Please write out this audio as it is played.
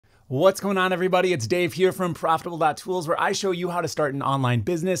What's going on, everybody? It's Dave here from Profitable.Tools, where I show you how to start an online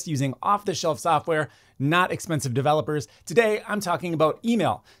business using off-the-shelf software, not expensive developers. Today, I'm talking about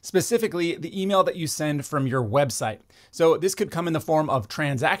email, specifically the email that you send from your website. So this could come in the form of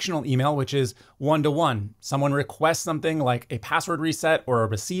transactional email, which is one-to-one. Someone requests something like a password reset or a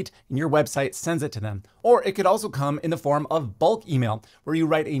receipt, and your website sends it to them. Or it could also come in the form of bulk email, where you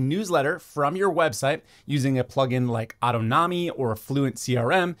write a newsletter from your website using a plugin like Autonami or Fluent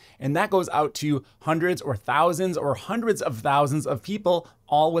CRM, and that goes out to hundreds or thousands or hundreds of thousands of people,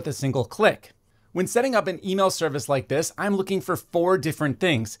 all with a single click. When setting up an email service like this, I'm looking for 4 different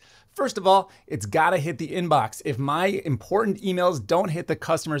things. First of all, it's gotta hit the inbox. If my important emails don't hit the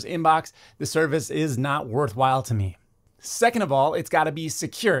customer's inbox, the service is not worthwhile to me. Second of all, it's gotta be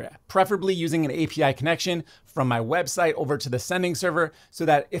secure, preferably using an API connection from my website over to the sending server so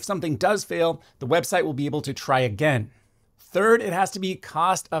that if something does fail, the website will be able to try again. Third, it has to be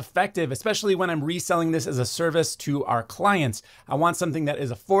cost effective, especially when I'm reselling this as a service to our clients. I want something that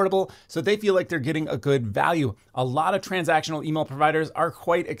is affordable so they feel like they're getting a good value. A lot of transactional email providers are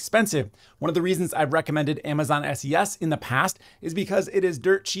quite expensive. One of the reasons I've recommended Amazon SES in the past is because it is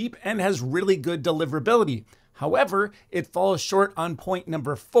dirt cheap and has really good deliverability. However, it falls short on point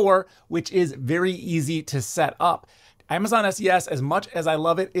number 4, which is very easy to set up. Amazon SES, as much as I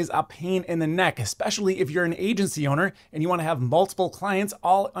love it, is a pain in the neck, especially if you're an agency owner and you want to have multiple clients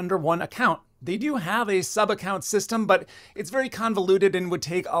all under one account. They do have a sub-account system, but it's very convoluted and would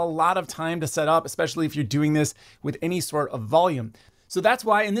take a lot of time to set up, especially if you're doing this with any sort of volume. So that's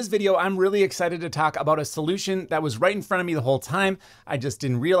why in this video, I'm really excited to talk about a solution that was right in front of me the whole time. I just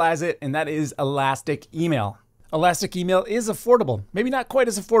didn't realize it, and that is Elastic Email. Elastic Email is affordable. Maybe not quite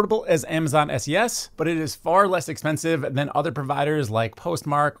as affordable as Amazon SES, but it is far less expensive than other providers like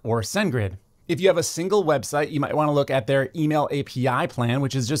Postmark or SendGrid. If you have a single website, you might want to look at their email API plan,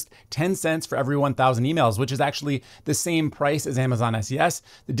 which is just 10 cents for every 1,000 emails, which is actually the same price as Amazon SES.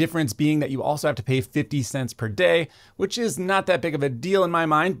 The difference being that you also have to pay 50 cents per day, which is not that big of a deal in my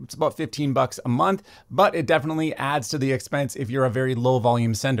mind. It's about 15 bucks a month, but it definitely adds to the expense if you're a very low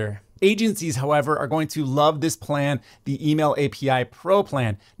volume sender. Agencies, however, are going to love this plan, the Email API Pro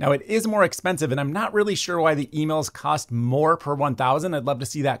plan. Now, it is more expensive, and I'm not really sure why the emails cost more per 1,000. I'd love to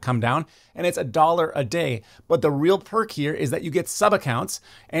see that come down, and it's $1 a day. But the real perk here is that you get sub-accounts,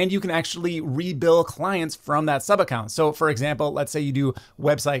 and you can actually rebill clients from that sub-account. So, for example, let's say you do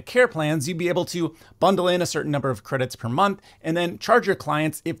website care plans, you'd be able to bundle in a certain number of credits per month, and then charge your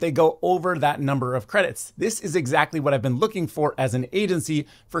clients if they go over that number of credits. This is exactly what I've been looking for as an agency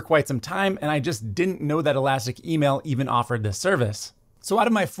for quite some time, and I just didn't know that Elastic Email even offered this service. So out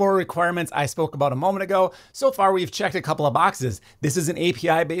of my 4 requirements I spoke about a moment ago, so far we've checked a couple of boxes. This is an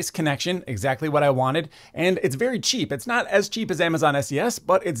API-based connection, exactly what I wanted, and it's very cheap. It's not as cheap as Amazon SES,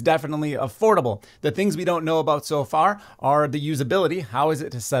 but it's definitely affordable. The things we don't know about so far are the usability, how is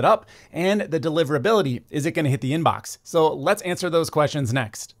it to set up, and the deliverability, is it going to hit the inbox? So let's answer those questions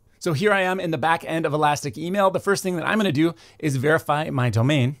next. So here I am in the back end of Elastic Email. The first thing that I'm going to do is verify my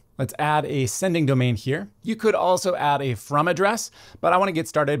domain. Let's add a sending domain here. You could also add a from address, but I want to get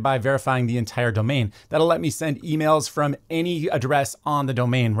started by verifying the entire domain. That'll let me send emails from any address on the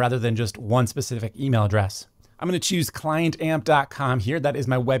domain rather than just one specific email address. I'm going to choose clientamp.com here. That is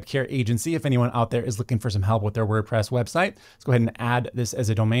my web care agency. If anyone out there is looking for some help with their WordPress website, let's go ahead and add this as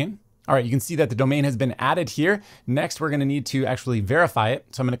a domain. All right, you can see that the domain has been added here. Next, we're gonna need to actually verify it.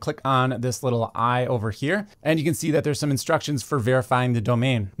 So I'm gonna click on this little I over here, and you can see that there's some instructions for verifying the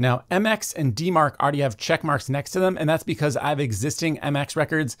domain. Now, MX and DMARC already have check marks next to them, and that's because I have existing MX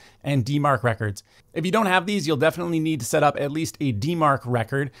records and DMARC records. If you don't have these, you'll definitely need to set up at least a DMARC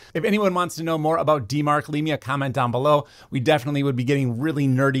record. If anyone wants to know more about DMARC, leave me a comment down below. We definitely would be getting really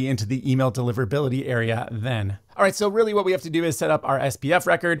nerdy into the email deliverability area then. All right, so really what we have to do is set up our SPF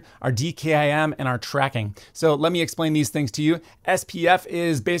record, our DKIM, and our tracking. So let me explain these things to you. SPF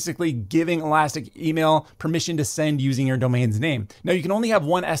is basically giving Elastic Email permission to send using your domain's name. Now you can only have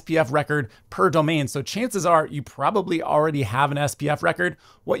one SPF record per domain, so chances are you probably already have an SPF record.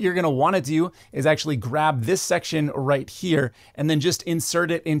 What you're gonna wanna do is actually grab this section right here and then just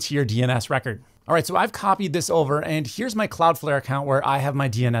insert it into your DNS record. All right, so I've copied this over, and here's my Cloudflare account where I have my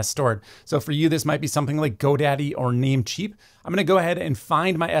DNS stored. So for you, this might be something like GoDaddy or Namecheap. I'm gonna go ahead and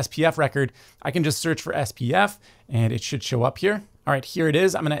find my SPF record. I can just search for SPF and it should show up here. All right, here it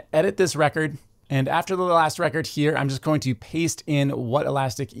is. I'm gonna edit this record And after the last record here, I'm just going to paste in what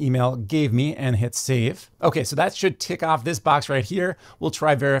Elastic Email gave me and hit save. Okay, so that should tick off this box right here. We'll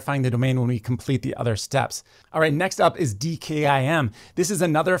try verifying the domain when we complete the other steps. All right, next up is DKIM. This is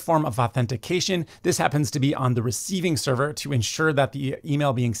another form of authentication. This happens to be on the receiving server to ensure that the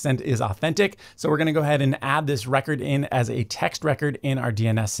email being sent is authentic. So we're gonna go ahead and add this record in as a text record in our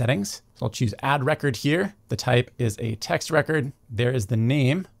DNS settings. So I'll choose add record here. The type is a text record. There is the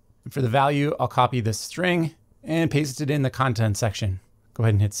name. And for the value, I'll copy this string and paste it in the content section. Go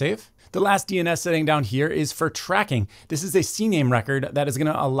ahead and hit save. The last DNS setting down here is for tracking. This is a CNAME record that is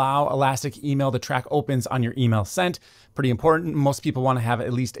gonna allow Elastic Email to track opens on your email sent. Pretty important. Most people wanna have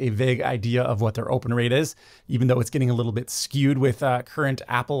at least a vague idea of what their open rate is, even though it's getting a little bit skewed with current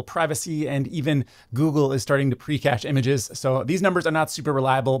Apple privacy, and even Google is starting to pre-cache images. So these numbers are not super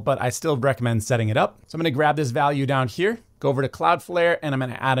reliable, but I still recommend setting it up. So I'm gonna grab this value down here, go over to Cloudflare, and I'm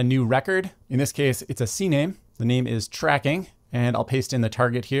gonna add a new record. In this case, it's a CNAME. The name is tracking, and I'll paste in the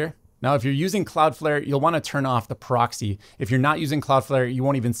target here. Now, if you're using Cloudflare, you'll want to turn off the proxy. If you're not using Cloudflare, you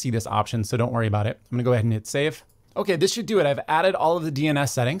won't even see this option, so don't worry about it. I'm gonna go ahead and hit save. Okay, this should do it. I've added all of the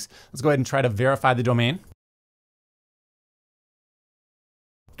DNS settings. Let's go ahead and try to verify the domain.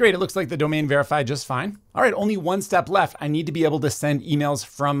 Great, it looks like the domain verified just fine. All right, only one step left. I need to be able to send emails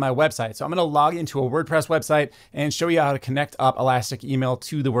from my website. So I'm gonna log into a WordPress website and show you how to connect up Elastic Email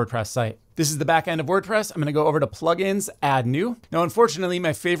to the WordPress site. This is the back end of WordPress. I'm gonna go over to plugins, add new. Now, unfortunately,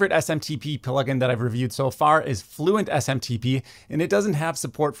 my favorite SMTP plugin that I've reviewed so far is Fluent SMTP, and it doesn't have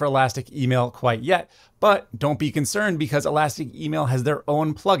support for Elastic Email quite yet. But don't be concerned, because Elastic Email has their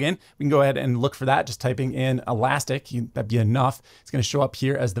own plugin. We can go ahead and look for that, just typing in Elastic, that'd be enough. It's gonna show up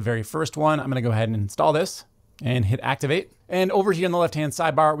here as the very first one. I'm gonna go ahead and install this and hit activate. And over here on the left-hand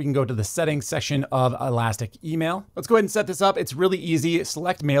sidebar, we can go to the settings section of Elastic Email. Let's go ahead and set this up. It's really easy.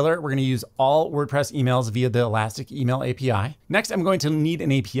 Select mailer. We're gonna use all WordPress emails via the Elastic Email API. Next, I'm going to need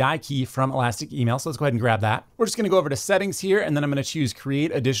an API key from Elastic Email. So let's go ahead and grab that. We're just gonna go over to settings here, and then I'm gonna choose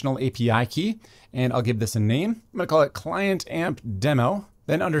create additional API key, and I'll give this a name. I'm gonna call it client amp demo.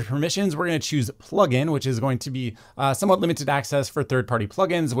 Then under permissions, we're going to choose plugin, which is going to be somewhat limited access for third-party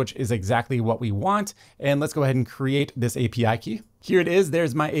plugins, which is exactly what we want. And let's go ahead and create this API key. Here it is.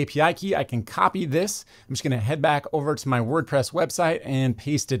 There's my API key. I can copy this. I'm just going to head back over to my WordPress website and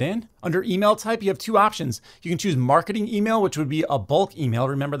paste it in. Under email type, you have two options. You can choose marketing email, which would be a bulk email.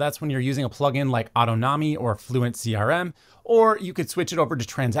 Remember, that's when you're using a plugin like Autonami or Fluent CRM. Or you could switch it over to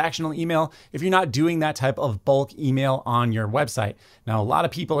transactional email if you're not doing that type of bulk email on your website. Now, a lot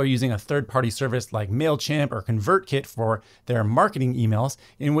of people are using a third-party service like MailChimp or ConvertKit for their marketing emails,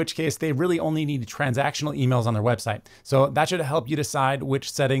 in which case they really only need transactional emails on their website. So that should help you decide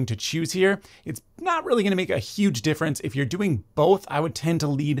which setting to choose here. It's not really going to make a huge difference. If you're doing both, I would tend to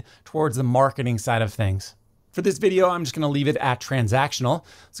lead towards the marketing side of things. For this video, I'm just going to leave it at transactional.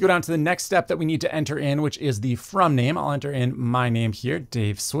 Let's go down to the next step that we need to enter in, which is the from name. I'll enter in my name here,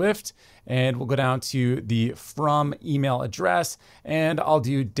 Dave Swift, and we'll go down to the from email address, and I'll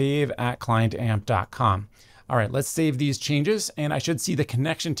do dave@clientamp.com. All right, let's save these changes, and I should see the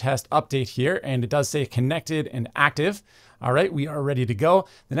connection test update here, and it does say connected and active. All right, we are ready to go.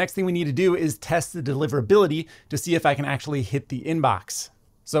 The next thing we need to do is test the deliverability to see if I can actually hit the inbox.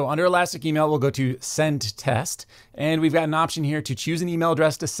 So under Elastic Email, we'll go to Send Test, and we've got an option here to choose an email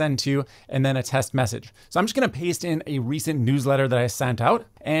address to send to, and then a test message. So I'm just gonna paste in a recent newsletter that I sent out.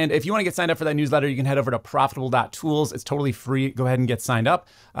 And if you wanna get signed up for that newsletter, you can head over to profitable.tools. It's totally free. Go ahead and get signed up.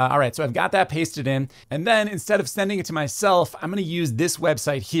 All right, so I've got that pasted in. And then instead of sending it to myself, I'm gonna use this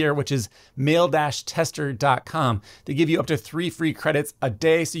website here, which is mail-tester.com. They give you up to 3 free credits a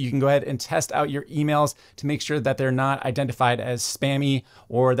day, so you can go ahead and test out your emails to make sure that they're not identified as spammy,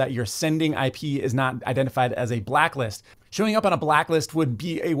 or that your sending IP is not identified as a blacklist. Showing up on a blacklist would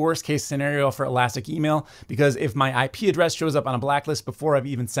be a worst case scenario for Elastic Email, because if my IP address shows up on a blacklist before I've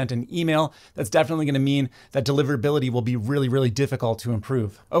even sent an email, that's definitely going to mean that deliverability will be really, really difficult to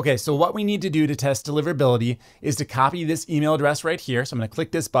improve. Okay, so what we need to do to test deliverability is to copy this email address right here. So I'm going to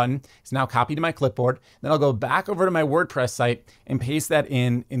click this button. It's now copied to my clipboard. Then I'll go back over to my WordPress site and paste that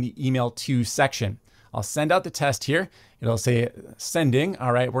in the email to section. I'll send out the test here. It'll say sending.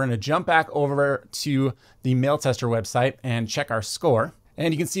 All right, we're gonna jump back over to the mail tester website and check our score.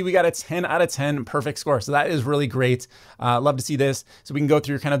 And you can see we got a 10 out of 10 perfect score. So that is really great. Love to see this. So we can go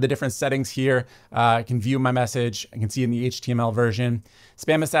through kind of the different settings here. I can view my message. I can see in the HTML version.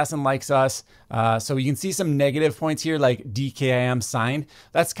 Spam Assassin likes us. So you can see some negative points here like DKIM signed.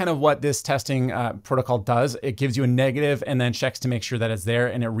 That's kind of what this testing protocol does. It gives you a negative and then checks to make sure that it's there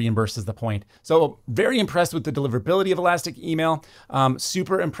and it reimburses the point. So very impressed with the deliverability of Elastic Email.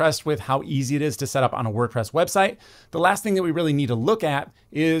 Super impressed with how easy it is to set up on a WordPress website. The last thing that we really need to look at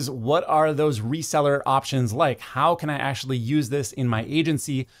is what are those reseller options like? How can I actually use this in my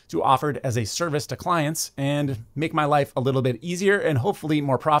agency to offer it as a service to clients and make my life a little bit easier and hopefully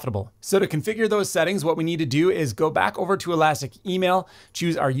more profitable? So to configure those settings, what we need to do is go back over to Elastic Email,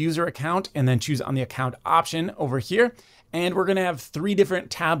 choose our user account, and then choose on the account option over here. And we're gonna have 3 different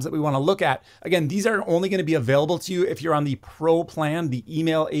tabs that we wanna look at. Again, these are only gonna be available to you if you're on the Pro plan, the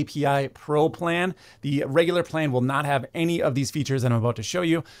Email API Pro plan. The regular plan will not have any of these features that I'm about to show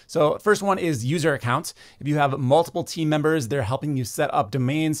you. So first one is user accounts. If you have multiple team members, they're helping you set up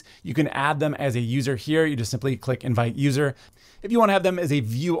domains, you can add them as a user here. You just simply click invite user. If you want to have them as a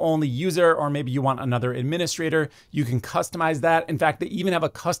view-only user, or maybe you want another administrator, you can customize that. In fact, they even have a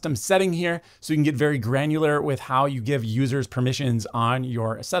custom setting here, so you can get very granular with how you give users permissions on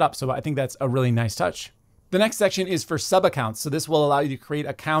your setup. So I think that's a really nice touch. The next section is for sub-accounts. So this will allow you to create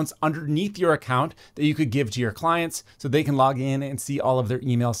accounts underneath your account that you could give to your clients so they can log in and see all of their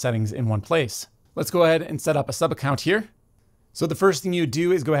email settings in one place. Let's go ahead and set up a sub-account here. So the first thing you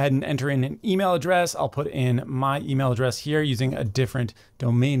do is go ahead and enter in an email address. I'll put in my email address here using a different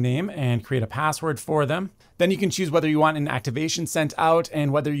domain name and create a password for them. Then you can choose whether you want an activation sent out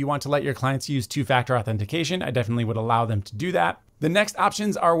and whether you want to let your clients use 2-factor authentication. I definitely would allow them to do that. The next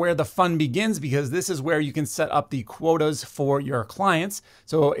options are where the fun begins, because this is where you can set up the quotas for your clients.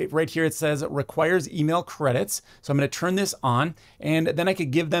 So right here it says requires email credits. So I'm going to turn this on, and then I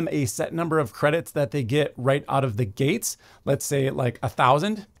could give them a set number of credits that they get right out of the gates. Let's say like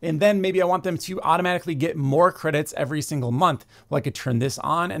 1,000. And then maybe I want them to automatically get more credits every single month. Well, I could turn this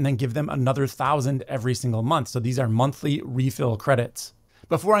on and then give them another 1,000 every single month. So these are monthly refill credits.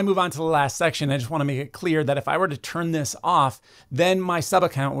 Before I move on to the last section, I just want to make it clear that if I were to turn this off, then my sub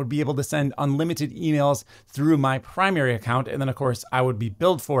account would be able to send unlimited emails through my primary account. And then of course I would be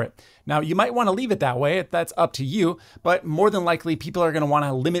billed for it. Now you might want to leave it that way. That's up to you, but more than likely people are going to want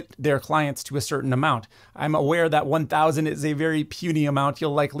to limit their clients to a certain amount. I'm aware that 1,000 is a very puny amount.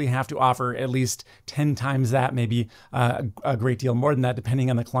 You'll likely have to offer at least 10 times that, maybe a great deal more than that, depending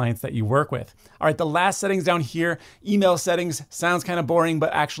on the clients that you work with. All right, the last settings down here, email settings, sounds kind of boring,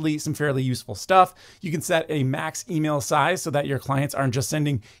 but actually some fairly useful stuff. You can set a max email size so that your clients aren't just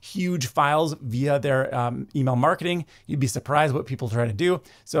sending huge files via their email marketing. You'd be surprised what people try to do.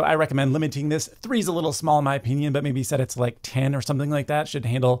 So I recommend limiting this. 3 is a little small in my opinion, but maybe set it to like 10 or something like that. Should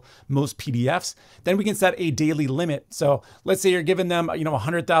handle most PDFs. Then we can set a daily limit. So let's say you're giving them,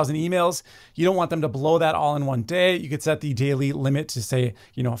 100,000 emails. You don't want them to blow that all in one day. You could set the daily limit to say,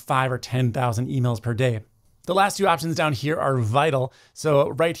 5 or 10,000 emails per day. The last 2 options down here are vital. So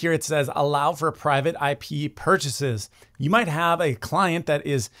right here it says allow for private IP purchases. You might have a client that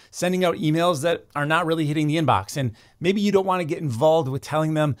is sending out emails that are not really hitting the inbox, and maybe you don't want to get involved with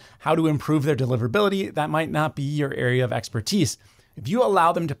telling them how to improve their deliverability. That might not be your area of expertise. If you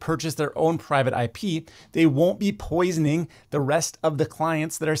allow them to purchase their own private IP, they won't be poisoning the rest of the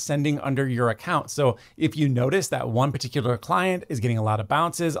clients that are sending under your account. So if you notice that one particular client is getting a lot of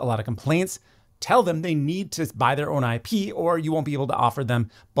bounces, a lot of complaints, tell them they need to buy their own IP or you won't be able to offer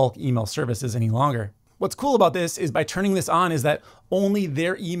them bulk email services any longer. What's cool about this is by turning this on is that only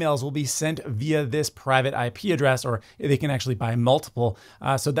their emails will be sent via this private IP address, or they can actually buy multiple.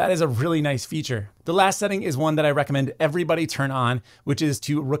 So that is a really nice feature. The last setting is one that I recommend everybody turn on, which is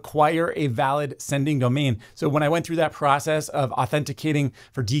to require a valid sending domain. So when I went through that process of authenticating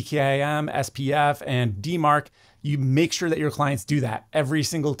for DKIM, SPF, and DMARC, you make sure that your clients do that every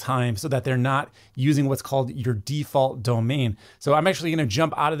single time so that they're not using what's called your default domain. So I'm actually going to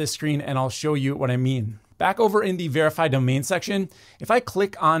jump out of this screen and I'll show you what I mean. Back over in the verify domain section, if I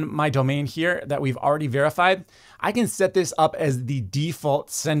click on my domain here that we've already verified, I can set this up as the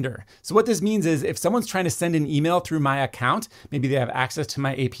default sender. So what this means is if someone's trying to send an email through my account, maybe they have access to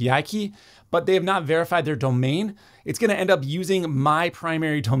my API key, but they have not verified their domain, it's going to end up using my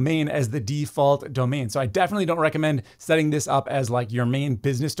primary domain as the default domain. So I definitely don't recommend setting this up as like your main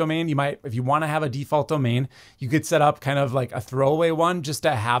business domain. You might, if you want to have a default domain, you could set up kind of like a throwaway one just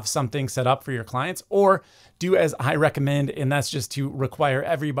to have something set up for your clients, or do as I recommend, and that's just to require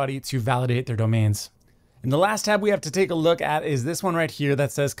everybody to validate their domains. And the last tab we have to take a look at is this one right here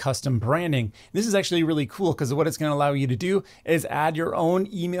that says custom branding. This is actually really cool because what it's going to allow you to do is add your own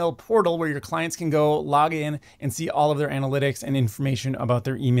email portal where your clients can go log in and see all of their analytics and information about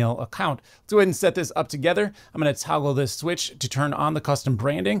their email account. Let's go ahead and set this up together. I'm going to toggle this switch to turn on the custom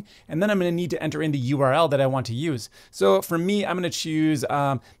branding, and then I'm going to need to enter in the URL that I want to use. So for me, I'm going to choose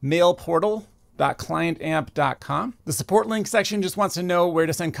mailportal.clientamp.com. The support link section just wants to know where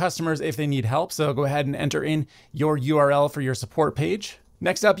to send customers if they need help. So go ahead and enter in your URL for your support page.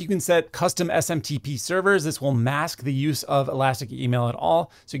 Next up, you can set custom SMTP servers. This will mask the use of Elastic Email at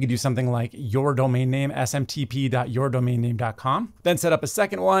all. So you could do something like your domain name, smtp.yourdomainname.com. Then set up a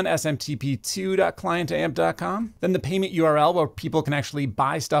second one, smtp2.clientamp.com. Then the payment URL where people can actually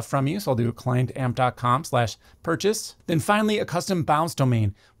buy stuff from you. So I'll do clientamp.com/purchase. Then finally, a custom bounce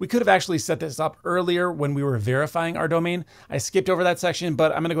domain. We could have actually set this up earlier when we were verifying our domain. I skipped over that section,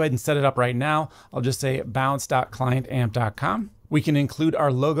 but I'm gonna go ahead and set it up right now. I'll just say bounce.clientamp.com. We can include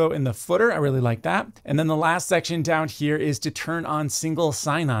our logo in the footer. I really like that. And then the last section down here is to turn on single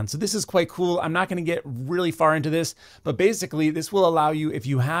sign-on. So this is quite cool. I'm not gonna get really far into this, but basically this will allow you, if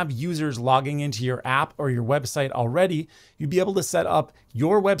you have users logging into your app or your website already, you'd be able to set up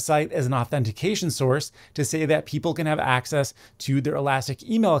your website as an authentication source to say that people can have access to their Elastic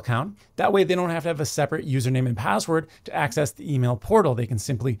email account. That way they don't have to have a separate username and password to access the email portal. They can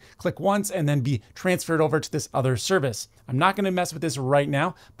simply click once and then be transferred over to this other service. I'm not gonna mess with this right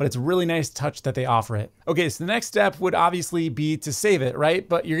now, but it's a really nice touch that they offer it. Okay, so the next step would obviously be to save it, right?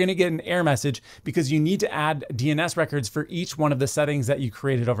 But you're gonna get an error message because you need to add DNS records for each one of the settings that you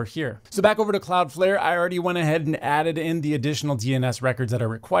created over here. So back over to Cloudflare, I already went ahead and added in the additional DNS records that are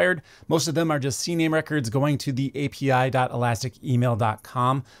required. Most of them are just CNAME records going to the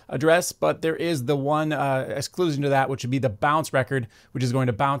api.elasticemail.com address, but there is the one exclusion to that, which would be the bounce record, which is going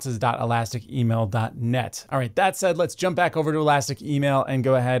to bounces.elasticemail.net. All right, that said, let's jump back over to Elastic Email and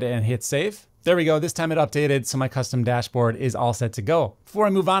go ahead and hit save. There we go. This time it updated, so my custom dashboard is all set to go. Before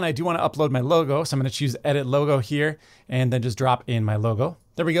I move on, I do want to upload my logo. So I'm going to choose edit logo here and then just drop in my logo.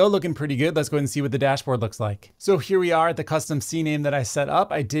 There we go, looking pretty good. Let's go ahead and see what the dashboard looks like. So here we are at the custom CNAME that I set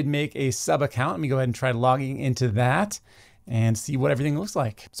up. I did make a sub account. Let me go ahead and try logging into that and see what everything looks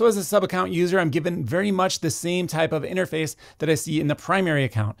like. So as a sub account user, I'm given very much the same type of interface that I see in the primary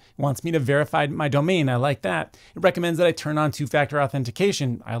account. It wants me to verify my domain. I like that. It recommends that I turn on two-factor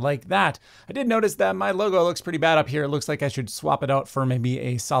authentication. I like that. I did notice that my logo looks pretty bad up here. It looks like I should swap it out for maybe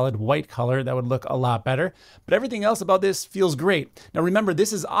a solid white color. That would look a lot better. But everything else about this feels great. Now remember,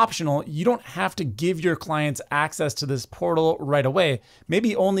 this is optional. You don't have to give your clients access to this portal right away.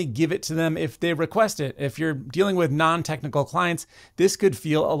 Maybe only give it to them if they request it. If you're dealing with non-technical clients, this could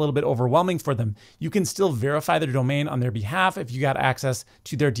feel a little bit overwhelming for them. You can still verify their domain on their behalf if you got access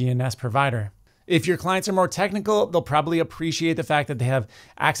to their DNS provider. If your clients are more technical, they'll probably appreciate the fact that they have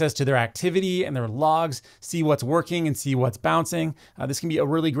access to their activity and their logs, see what's working and see what's bouncing. This can be a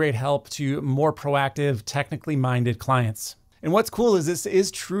really great help to more proactive, technically minded clients. And what's cool is this is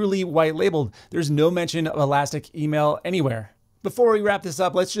truly white labeled. There's no mention of Elastic Email anywhere. Before we wrap this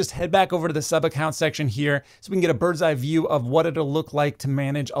up, let's just head back over to the sub account section here so we can get a bird's eye view of what it'll look like to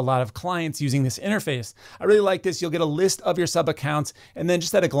manage a lot of clients using this interface. I really like this. You'll get a list of your sub accounts, and then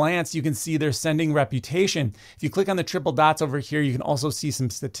just at a glance, you can see their sending reputation. If you click on the triple dots over here, you can also see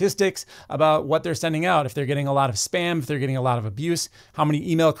some statistics about what they're sending out. If they're getting a lot of spam, if they're getting a lot of abuse, how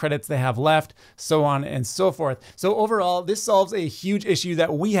many email credits they have left, so on and so forth. So overall, this solves a huge issue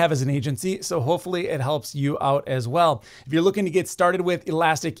that we have as an agency. So hopefully it helps you out as well. If you're looking to get started with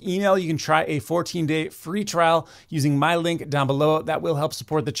Elastic Email, you can try a 14-day free trial using my link down below. That will help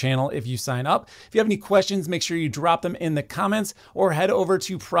support the channel if you sign up. If you have any questions, make sure you drop them in the comments or head over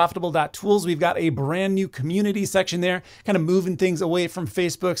to profitable.tools. We've got a brand new community section there, kind of moving things away from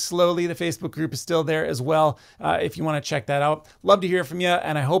Facebook slowly. The Facebook group is still there as well if you want to check that out. Love to hear from you,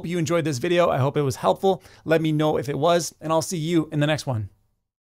 and I hope you enjoyed this video. I hope it was helpful. Let me know if it was, and I'll see you in the next one.